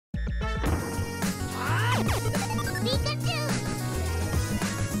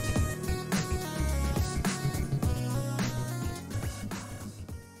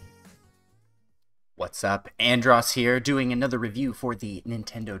What's up? Andros here, doing another review for the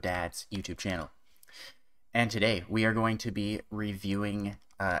Nintendo Dads YouTube channel. And today we are going to be reviewing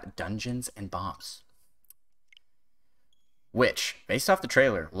Dungeons and Bombs, which, based off the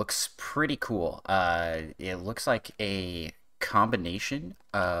trailer, looks pretty cool. It looks like a combination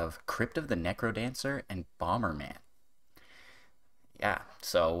of Crypt of the Necrodancer and Bomberman. Yeah,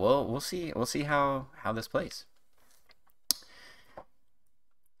 so we'll see how this plays.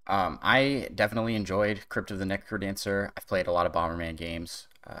 I definitely enjoyed Crypt of the Necrodancer. I've played a lot of Bomberman games.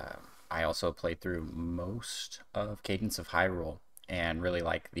 I also played through most of Cadence of Hyrule and really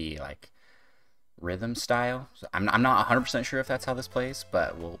like the rhythm style. So I'm not 100% sure if that's how this plays,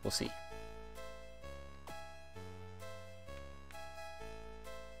 but we'll see.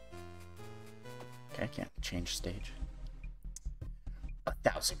 Okay, I can't change stage.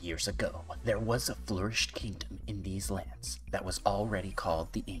 1,000 years ago, there was a flourished kingdom in these lands that was already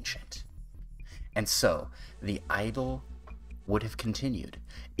called the Ancient. And so, the idol would have continued,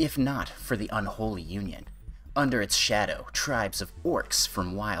 if not for the unholy union. Under its shadow, tribes of orcs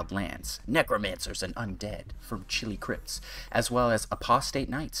from wild lands, necromancers and undead from chilly crypts, as well as apostate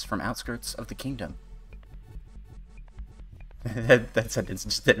knights from outskirts of the kingdom. that sentence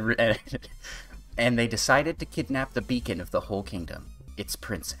just didn't... And they decided to kidnap the beacon of the whole kingdom, its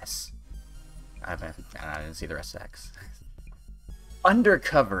princess. I didn't see the rest of X. Under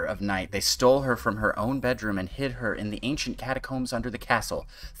cover of night, they stole her from her own bedroom and hid her in the ancient catacombs under the castle.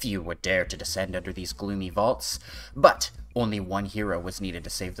 Few would dare to descend under these gloomy vaults, but only one hero was needed to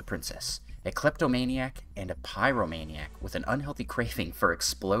save the princess. A kleptomaniac and a pyromaniac with an unhealthy craving for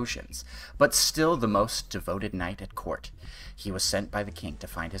explosions, but still the most devoted knight at court. He was sent by the king to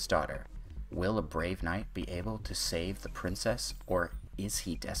find his daughter. Will a brave knight be able to save the princess, or is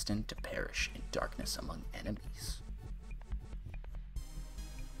he destined to perish in darkness among enemies?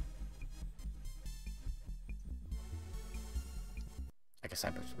 I guess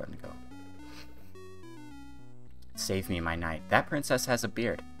I pushed the button to go. Save me, my knight. That princess has a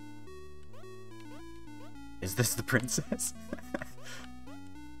beard. Is this the princess?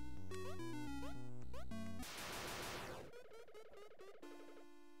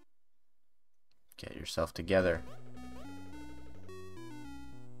 Get yourself together.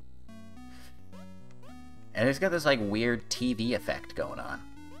 And it's got this like weird TV effect going on.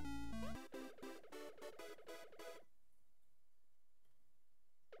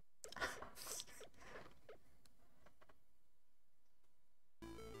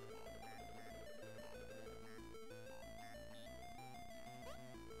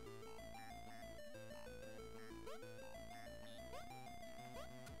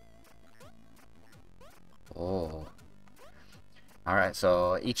 Oh. Alright,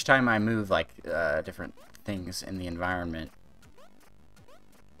 so each time I move, like, different things in the environment.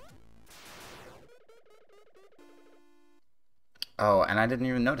 Oh, and I didn't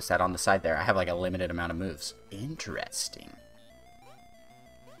even notice that on the side there. I have, like, a limited amount of moves. Interesting.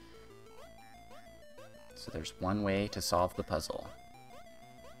 So there's one way to solve the puzzle.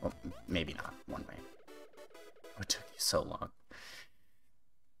 Well, maybe not one way. It took you so long.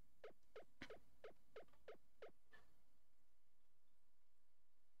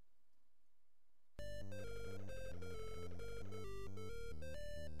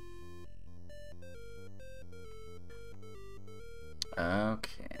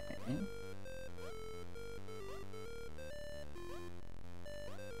 Okay.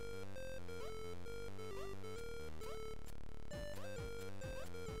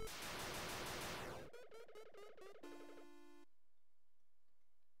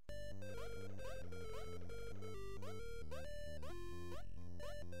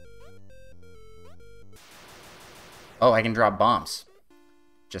 Oh, I can drop bombs.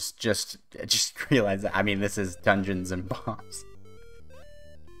 Just realize that. I mean, this is Dungeons and Bombs.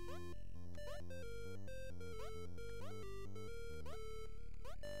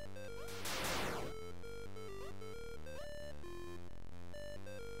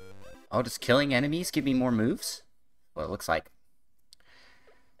 Oh, does killing enemies give me more moves? Well, it looks like.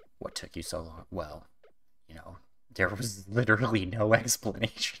 What took you so long? Well, you know, there was literally no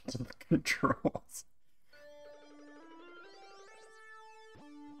explanation to the controls.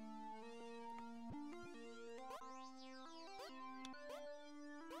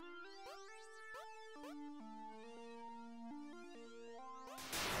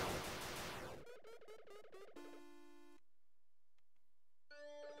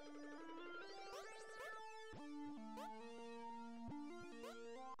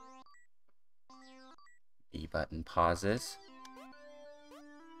 B button pauses.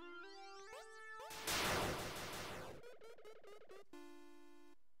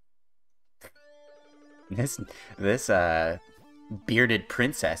 This bearded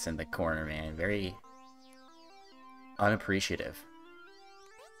princess in the corner, man, very unappreciative.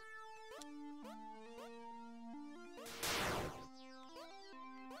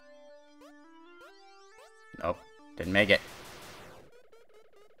 Nope, didn't make it.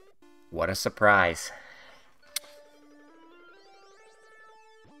 What a surprise.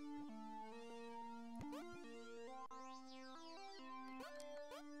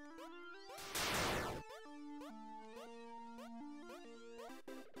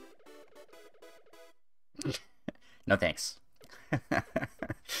 No thanks.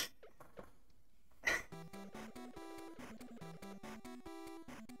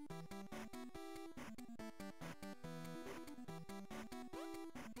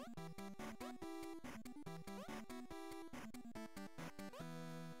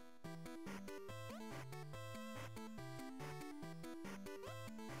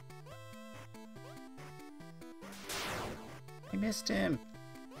 I missed him.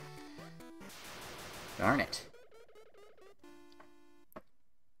 Darn it.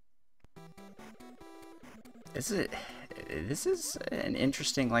 This is an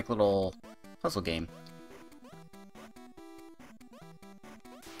interesting, like, little puzzle game.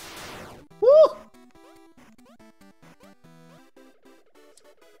 Woo!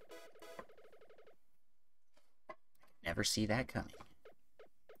 Never see that coming.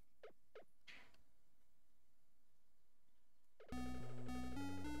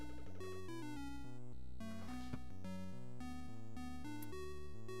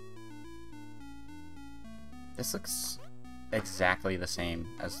 This looks exactly the same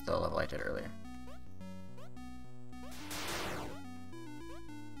as the level I did earlier.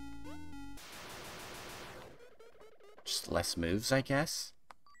 Just less moves, I guess?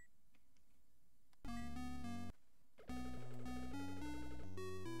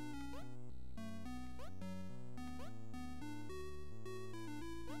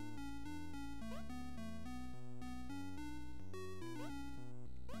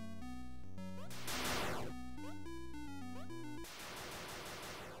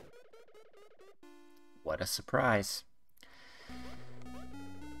 What a surprise.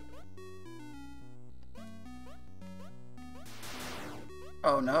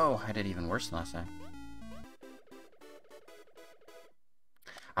 Oh no, I did even worse than last time.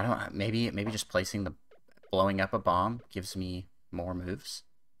 I don't, maybe just blowing up a bomb gives me more moves.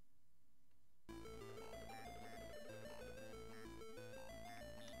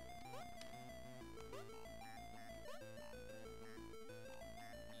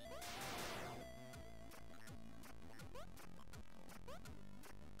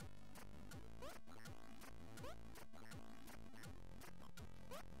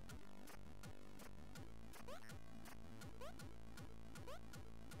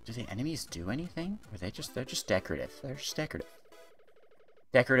 Do the enemies do anything? Or they're just decorative. They're just decorative.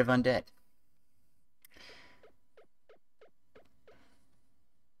 Decorative undead.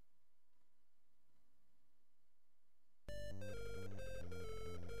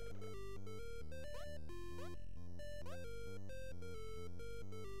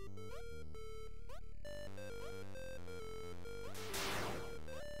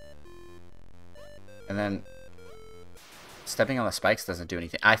 And then stepping on the spikes doesn't do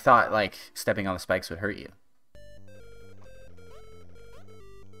anything. I thought, like, stepping on the spikes would hurt you.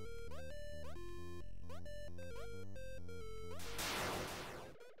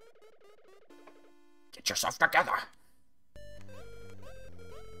 Get yourself together.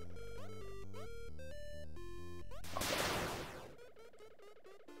 Okay.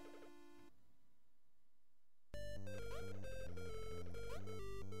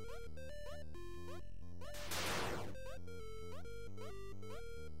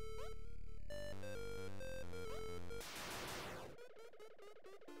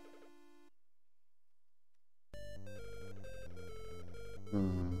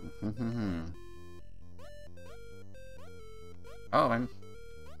 Oh, I'm...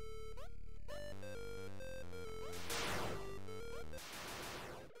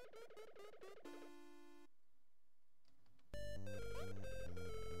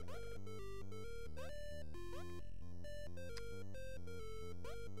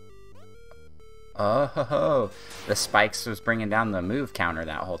 Oh, ho, ho. The spikes was bringing down the move counter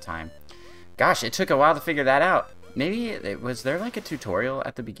that whole time. Gosh, it took a while to figure that out. Maybe was there like a tutorial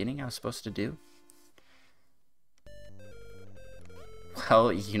at the beginning I was supposed to do?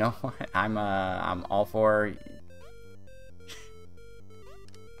 Well, you know what? I'm all for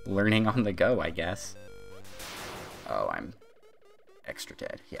learning on the go, I guess. Oh, I'm extra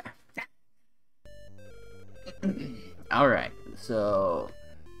dead. Yeah. All right. So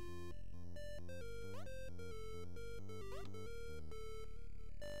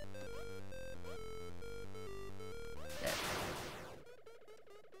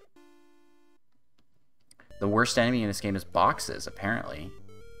The worst enemy in this game is boxes, apparently.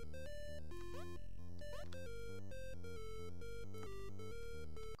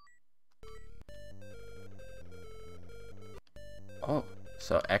 Oh,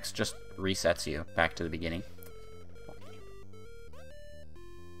 so X just resets you back to the beginning.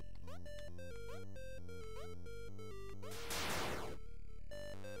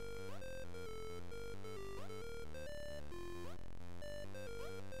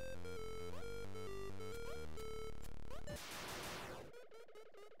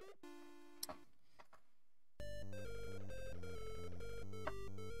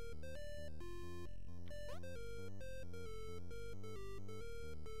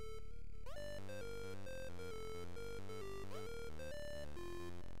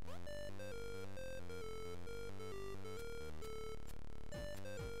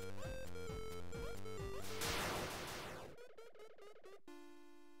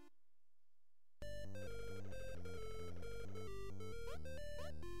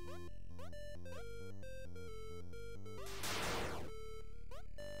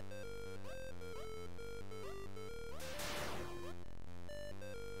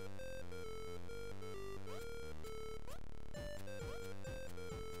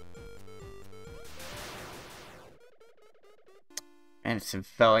 And it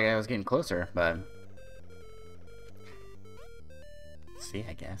felt like I was getting closer, but... Let's see,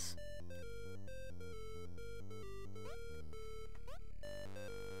 I guess.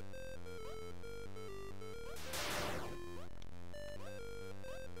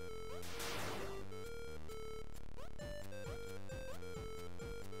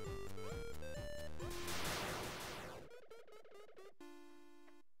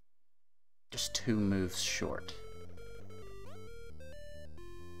 Just 2 moves short.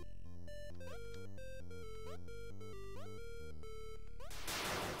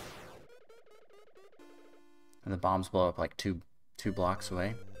 And the bombs blow up like two blocks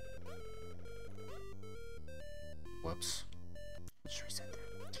away. Whoops. Let's reset that.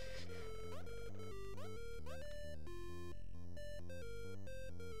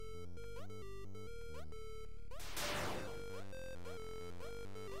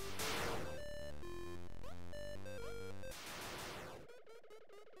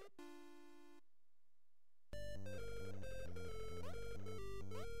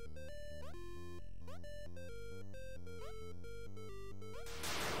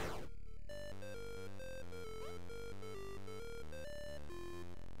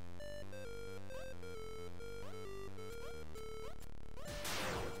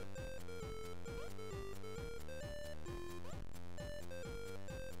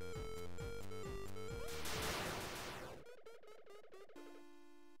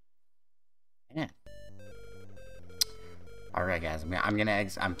 Yeah. All right, guys. I'm gonna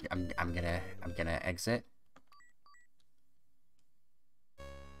exit.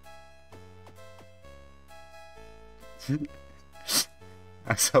 I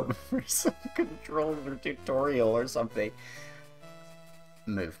was hoping for some controls or tutorial or something.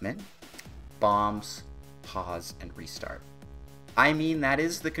 Movement, bombs, pause, and restart. I mean, that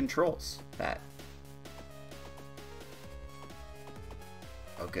is the controls.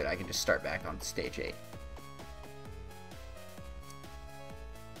 Oh, good. I can just start back on stage 8.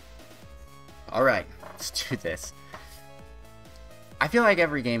 Alright, let's do this. I feel like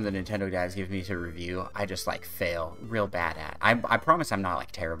every game that Nintendo guys give me to review, I just, like, fail real bad at. I promise I'm not,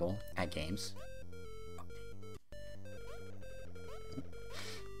 like, terrible at games.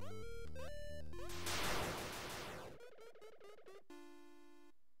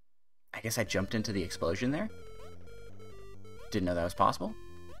 I guess I jumped into the explosion there? Didn't know that was possible.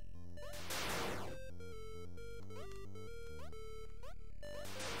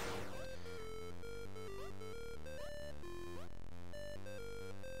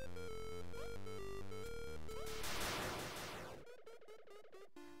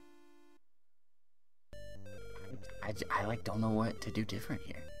 I like don't know what to do different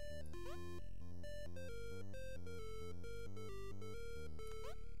here.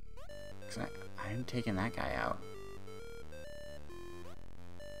 I'm taking that guy out.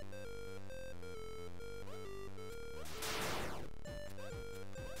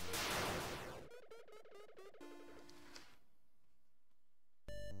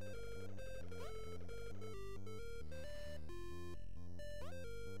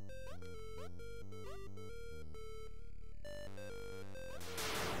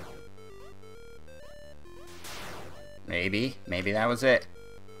 Maybe that was it.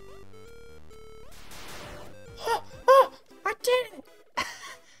 Oh, I did it!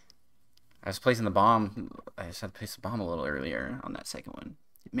 I was placing the bomb. I just had to place the bomb a little earlier on that second one.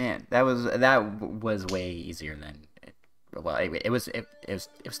 Man, that was way easier than. Well, it was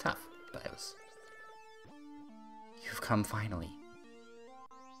tough, but it was. You've come finally.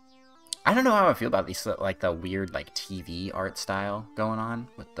 I don't know how I feel about these, like, the weird, like, TV art style going on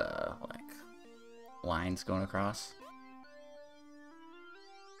with the, like, lines going across.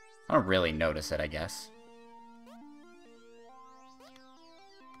 I don't really notice it, I guess.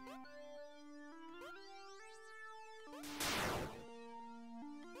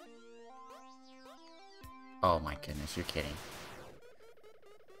 Oh my goodness, you're kidding.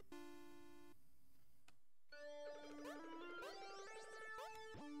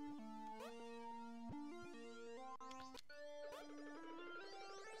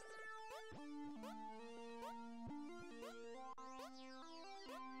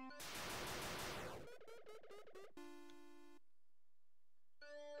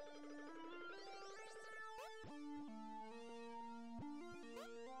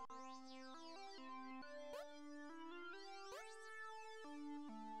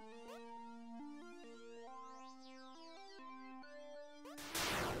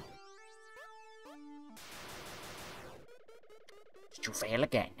 Did you fail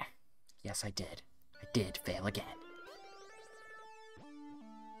again? Yes, I did. I did fail again.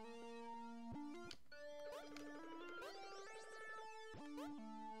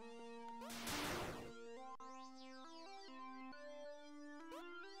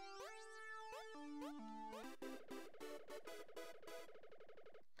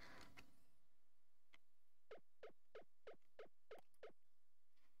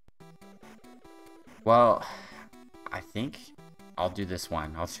 Well, I think I'll do this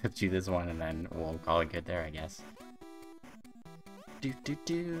one. I'll do this one and then we'll call it good there, I guess. Do do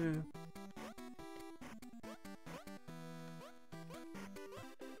do.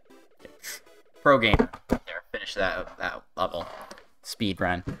 Pro game. There, finish that level. Speed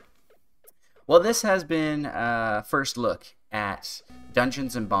run. Well, this has been first look at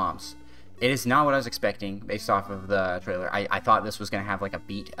Dungeons and Bombs. It is not what I was expecting based off of the trailer. I thought this was going to have like a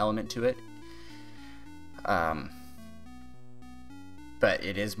beat element to it. But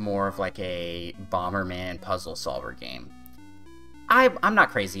it is more of like a Bomberman puzzle solver game. I'm not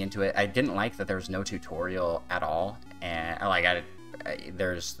crazy into it. I didn't like that there was no tutorial at all, and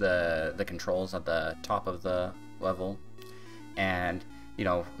there's the controls at the top of the level, and you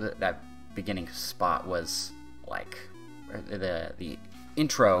know that beginning spot was like the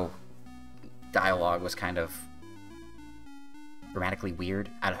intro dialogue was kind of grammatically weird.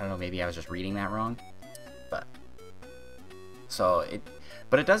 I don't know, maybe I was just reading that wrong, but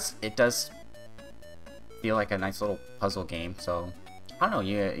it does feel like a nice little puzzle game. So I don't know,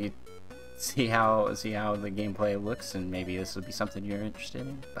 you see how the gameplay looks, and maybe this would be something you're interested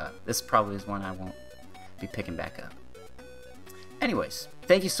in. But this probably is one I won't be picking back up. Anyways,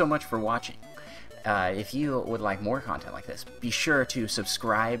 thank you so much for watching. If you would like more content like this, be sure to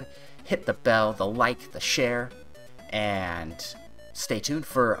subscribe, hit the bell, the like, the share, and stay tuned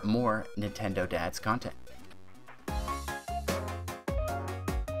for more Nintendo Dads content.